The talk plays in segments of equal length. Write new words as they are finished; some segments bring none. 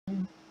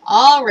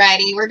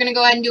Alrighty, we're going to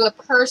go ahead and do a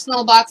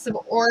personal box of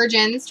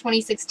Origins,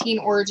 2016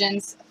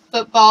 Origins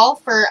football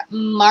for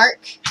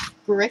Mark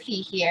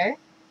Griffey here.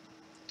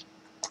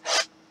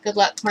 Good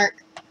luck,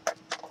 Mark.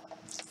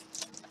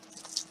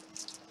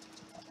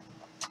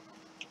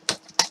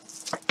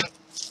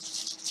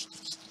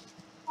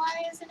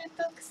 Why isn't it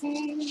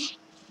focusing?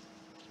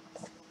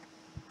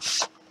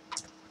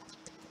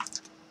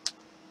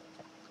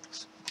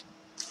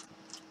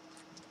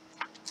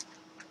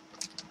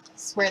 I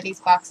swear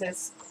these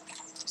boxes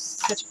are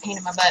such a pain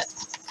in my butt.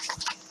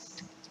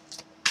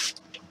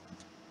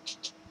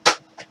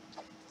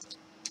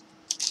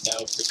 Now,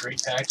 if it's a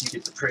great pack, you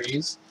get the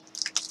praise.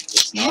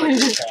 It's not a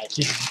great pack.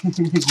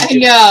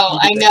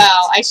 I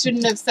know. I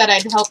shouldn't have said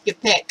I'd help you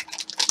pick.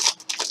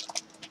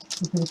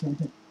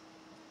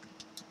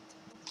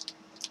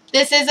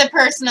 This is a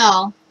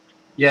personal.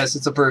 Yes,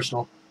 it's a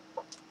personal.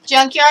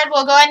 Junkyard,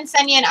 we'll go ahead and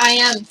send you an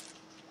IM.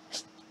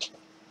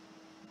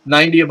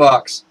 $90 a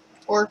box.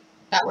 Or,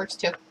 that works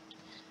too.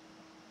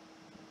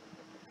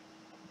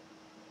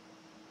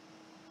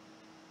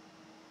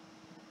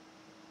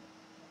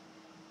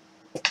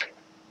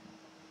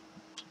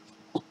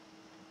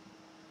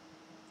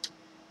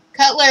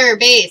 Cutler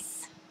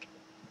base.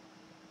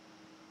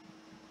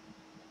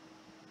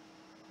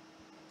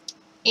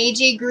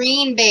 AJ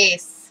Green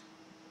base.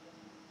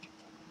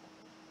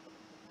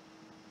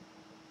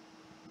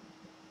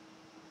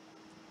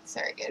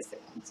 Sorry guys,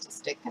 it wants to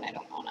stick and I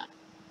don't want to.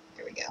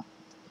 There we go.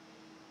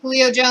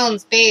 Julio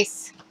Jones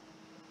base.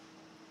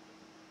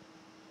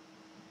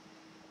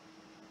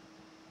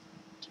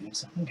 Doing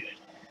something good.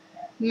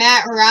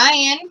 Matt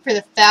Ryan for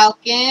the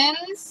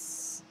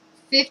Falcons.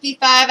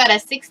 55 out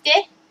of 60.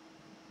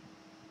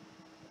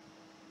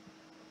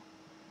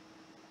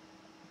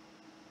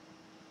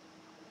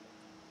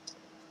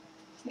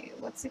 Okay,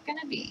 what's it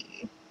gonna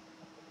be?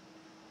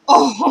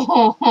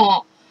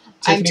 Oh,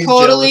 I'm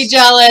totally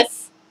jealous.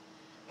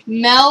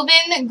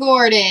 Melvin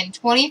Gordon,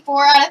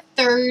 24 out of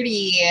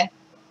 30.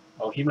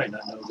 Oh, he might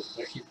not know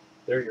that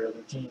they're your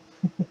other team.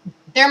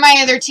 They're my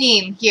other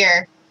team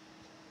here.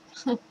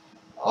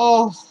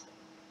 Oh.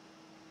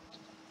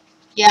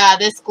 Yeah,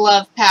 this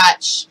glove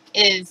patch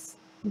is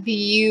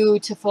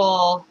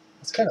beautiful.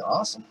 That's kind of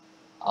awesome.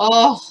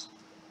 Oh.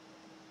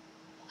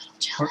 A little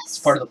jealous. It's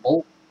part of the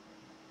bolt.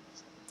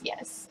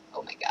 Yes.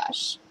 Oh my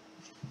gosh.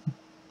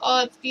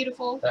 Oh, it's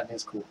beautiful. That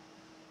is cool.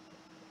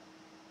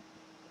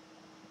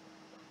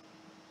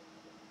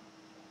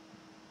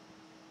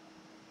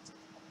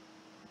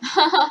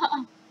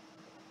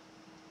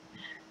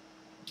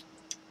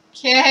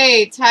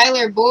 Okay,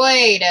 Tyler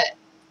Boyd.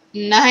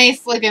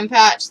 Nice looking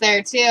patch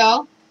there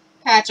too.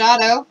 Patch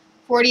auto.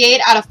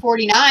 48 out of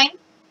 49.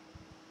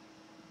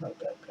 Not a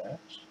bad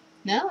patch.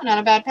 No, not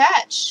a bad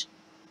patch.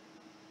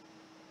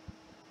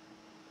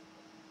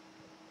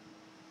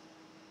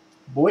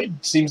 Boyd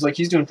seems like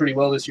he's doing pretty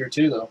well this year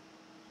too, though.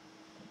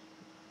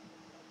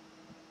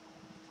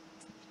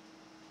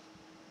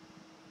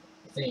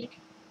 I think.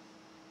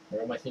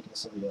 Or am I thinking of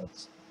somebody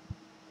else?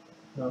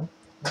 No.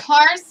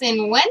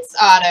 Carson Wentz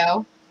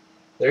auto.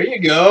 There you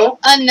go.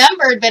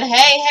 Unnumbered, but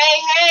hey,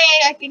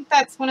 I think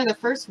that's one of the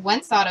first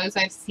Wentz autos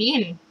I've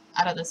seen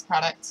out of this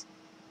product.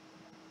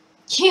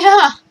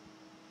 Yeah.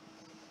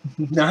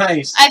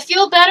 Nice. I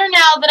feel better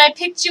now that I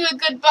picked you a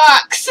good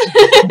box.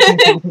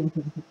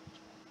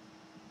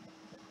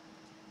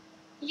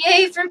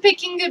 Yay for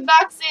picking good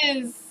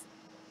boxes.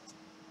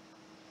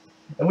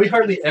 And we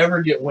hardly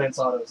ever get Wentz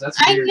autos. That's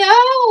weird.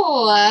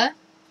 I know.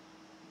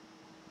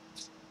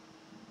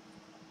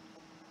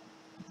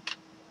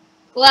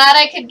 Glad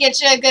I could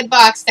get you a good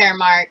box there,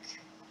 Mark.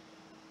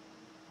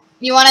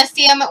 You want to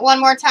see him one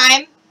more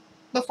time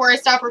before I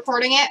stop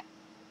recording it?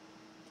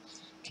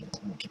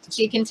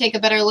 So you can take a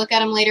better look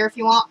at him later if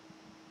you want.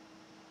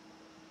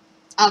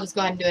 I'll just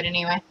go ahead and do it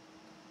anyway.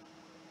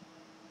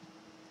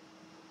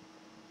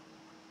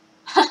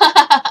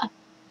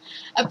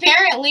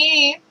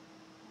 Apparently,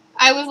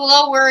 I was a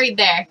little worried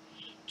there.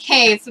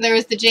 Okay, so there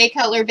was the Jay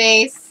Cutler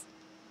base.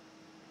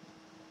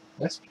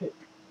 That's good.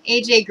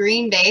 AJ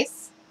Green base.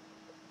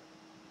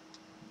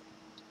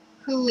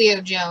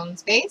 Julio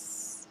Jones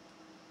base.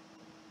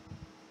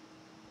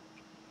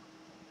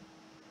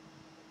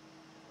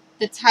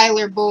 The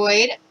Tyler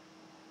Boyd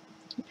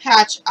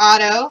patch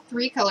auto,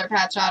 3-color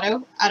patch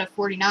auto out of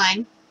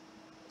 49.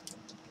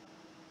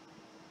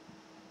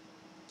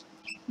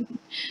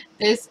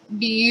 This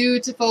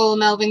beautiful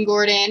Melvin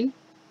Gordon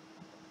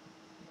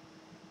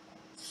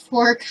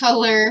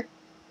 4-color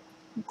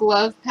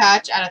glove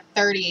patch out of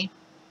 30.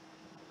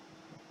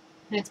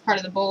 And it's part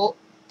of the bolt.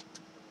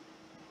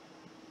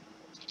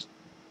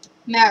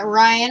 Matt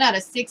Ryan out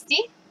of 60.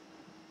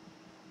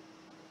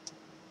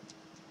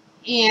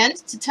 And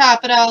to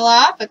top it all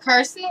off, a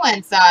Carson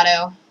Wentz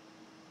auto.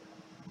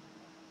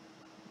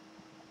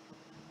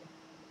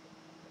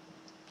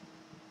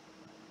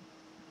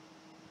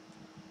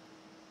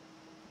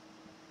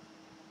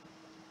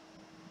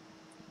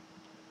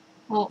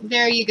 Well,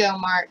 there you go,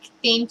 Mark.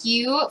 Thank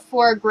you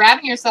for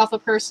grabbing yourself a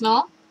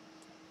personal.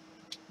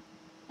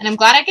 And I'm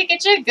glad I could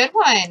get you a good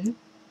one.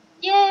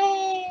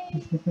 Yay!